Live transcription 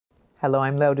Hello,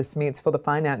 I'm Lelda Smits for the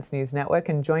Finance News Network,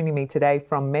 and joining me today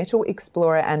from metal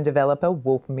explorer and developer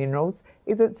Wolf Minerals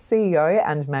is its CEO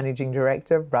and Managing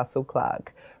Director, Russell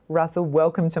Clark. Russell,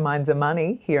 welcome to Mines and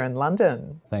Money here in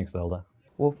London. Thanks, Lelda.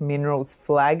 Wolf Minerals'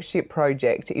 flagship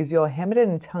project is your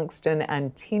Hemerdon tungsten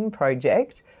and tin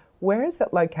project. Where is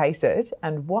it located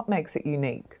and what makes it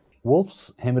unique?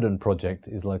 Wolf's Hemerdon Project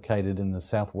is located in the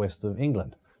southwest of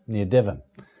England, near Devon.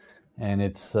 And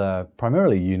it's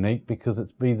primarily unique because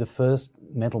it's been the first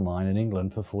metal mine in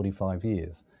England for 45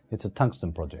 years. It's a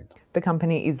tungsten project. The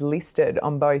company is listed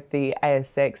on both the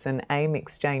ASX and AIM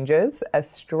exchanges,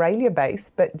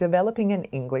 Australia-based but developing an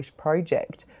English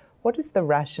project. What is the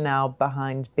rationale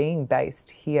behind being based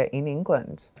here in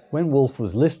England? When Wolf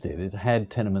was listed, it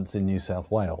had tenements in New South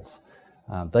Wales.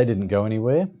 They didn't go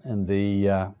anywhere, and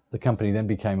the company then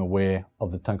became aware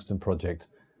of the tungsten project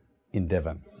in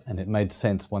Devon. And it made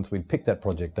sense once we'd picked that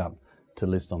project up to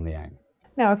list on the AIM.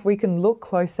 Now, if we can look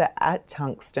closer at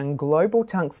tungsten, global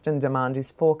tungsten demand is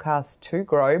forecast to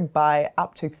grow by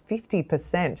up to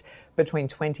 50% between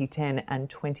 2010 and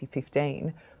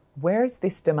 2015. Where is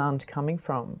this demand coming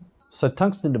from? So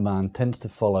tungsten demand tends to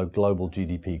follow global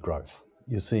GDP growth.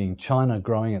 You're seeing China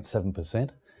growing at 7%.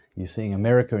 You're seeing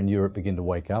America and Europe begin to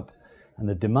wake up. And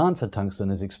the demand for tungsten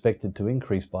is expected to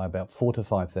increase by about 4,000 to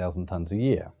 5,000 tonnes a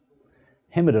year.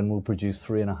 Hemerdon will produce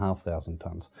 3,500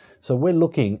 tonnes. So we're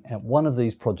looking at one of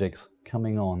these projects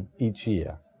coming on each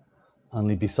year.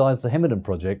 Only besides the Hemerdon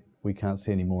project, we can't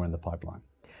see any more in the pipeline.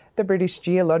 The British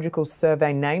Geological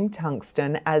Survey named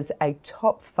tungsten as a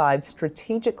top 5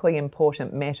 strategically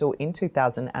important metal in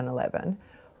 2011.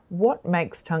 What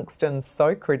makes tungsten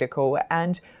so critical,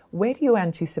 and where do you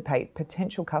anticipate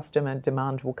potential customer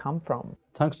demand will come from?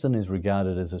 Tungsten is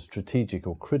regarded as a strategic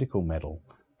or critical metal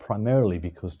primarily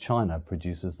because China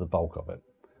produces the bulk of it.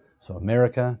 So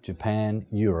America, Japan,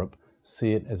 Europe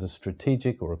see it as a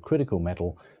strategic or a critical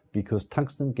metal because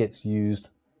tungsten gets used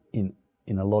in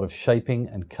a lot of shaping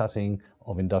and cutting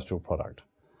of industrial product.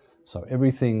 So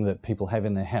everything that people have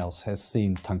in their house has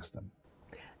seen tungsten.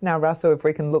 Now, Russell, if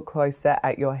we can look closer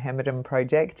at your Hemerdon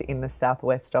project in the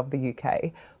southwest of the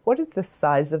UK, what is the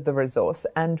size of the resource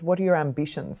and what are your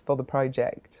ambitions for the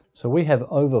project? So we have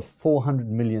over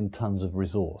 400 million tonnes of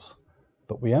resource,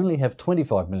 but we only have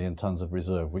 25 million tonnes of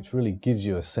reserve, which really gives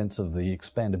you a sense of the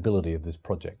expandability of this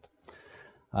project.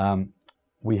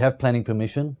 We have planning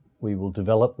permission. We will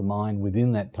develop the mine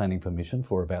within that planning permission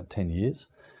for about 10 years.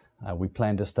 We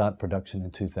plan to start production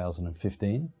in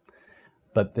 2015.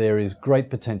 But there is great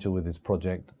potential with this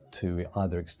project to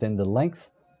either extend the length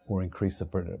or increase the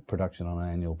production on an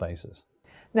annual basis.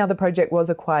 Now, the project was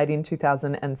acquired in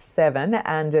 2007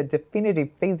 and a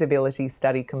definitive feasibility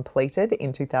study completed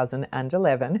in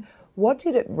 2011. What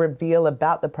did it reveal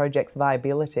about the project's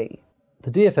viability?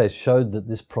 The DFS showed that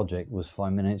this project was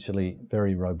financially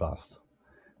very robust.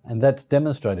 And that's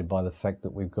demonstrated by the fact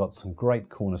that we've got some great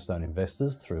cornerstone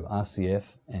investors through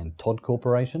RCF and Todd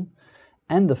Corporation,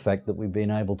 and the fact that we've been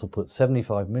able to put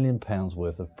 £75 million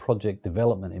worth of project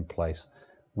development in place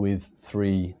with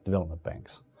 3 development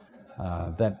banks.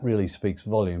 That really speaks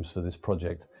volumes for this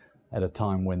project at a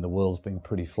time when the world's been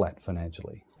pretty flat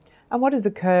financially. And what has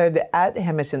occurred at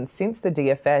Hemerdon since the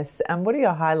DFS, and what are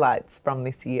your highlights from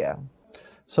this year?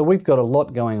 So we've got a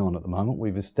lot going on at the moment.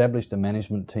 We've established a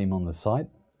management team on the site.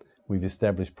 We've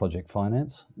established project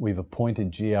finance. We've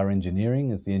appointed GR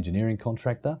Engineering as the engineering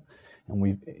contractor, and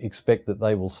we expect that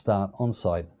they will start on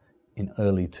site in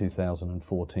early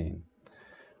 2014.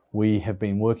 We have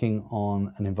been working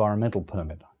on an environmental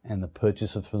permit and the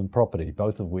purchase of some property,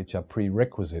 both of which are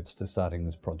prerequisites to starting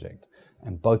this project,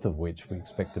 and both of which we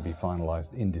expect to be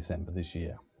finalised in December this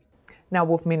year. Now,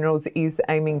 Wolf Minerals is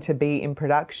aiming to be in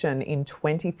production in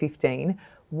 2015.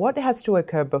 What has to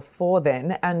occur before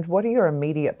then, and what are your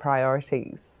immediate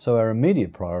priorities? So our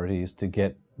immediate priority is to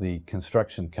get the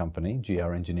construction company,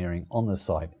 GR Engineering, on the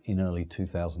site in early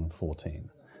 2014.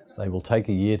 They will take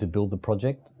a year to build the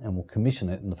project and will commission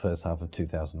it in the first half of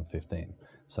 2015,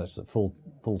 such that full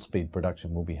speed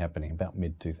production will be happening about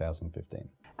mid-2015.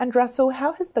 And Russell,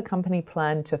 how has the company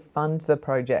planned to fund the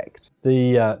project?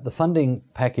 The funding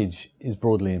package is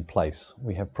broadly in place.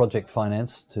 We have project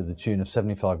finance to the tune of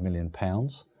 £75 million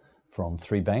from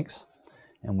 3 banks,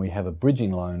 and we have a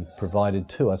bridging loan provided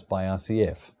to us by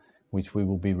RCF, which we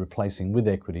will be replacing with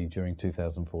equity during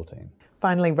 2014.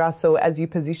 Finally, Russell, as you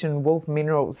position Wolf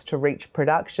Minerals to reach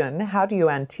production, how do you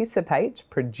anticipate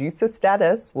producer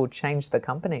status will change the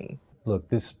company? Look,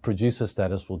 this producer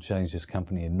status will change this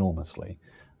company enormously.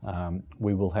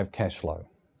 We will have cash flow.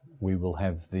 We will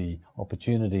have the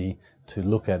opportunity to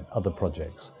look at other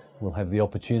projects. We'll have the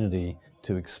opportunity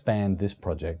to expand this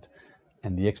project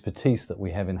and the expertise that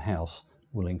we have in-house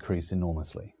will increase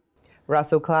enormously.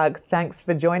 Russell Clark, thanks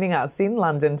for joining us in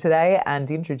London today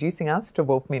and introducing us to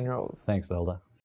Wolf Minerals. Thanks, Zelda.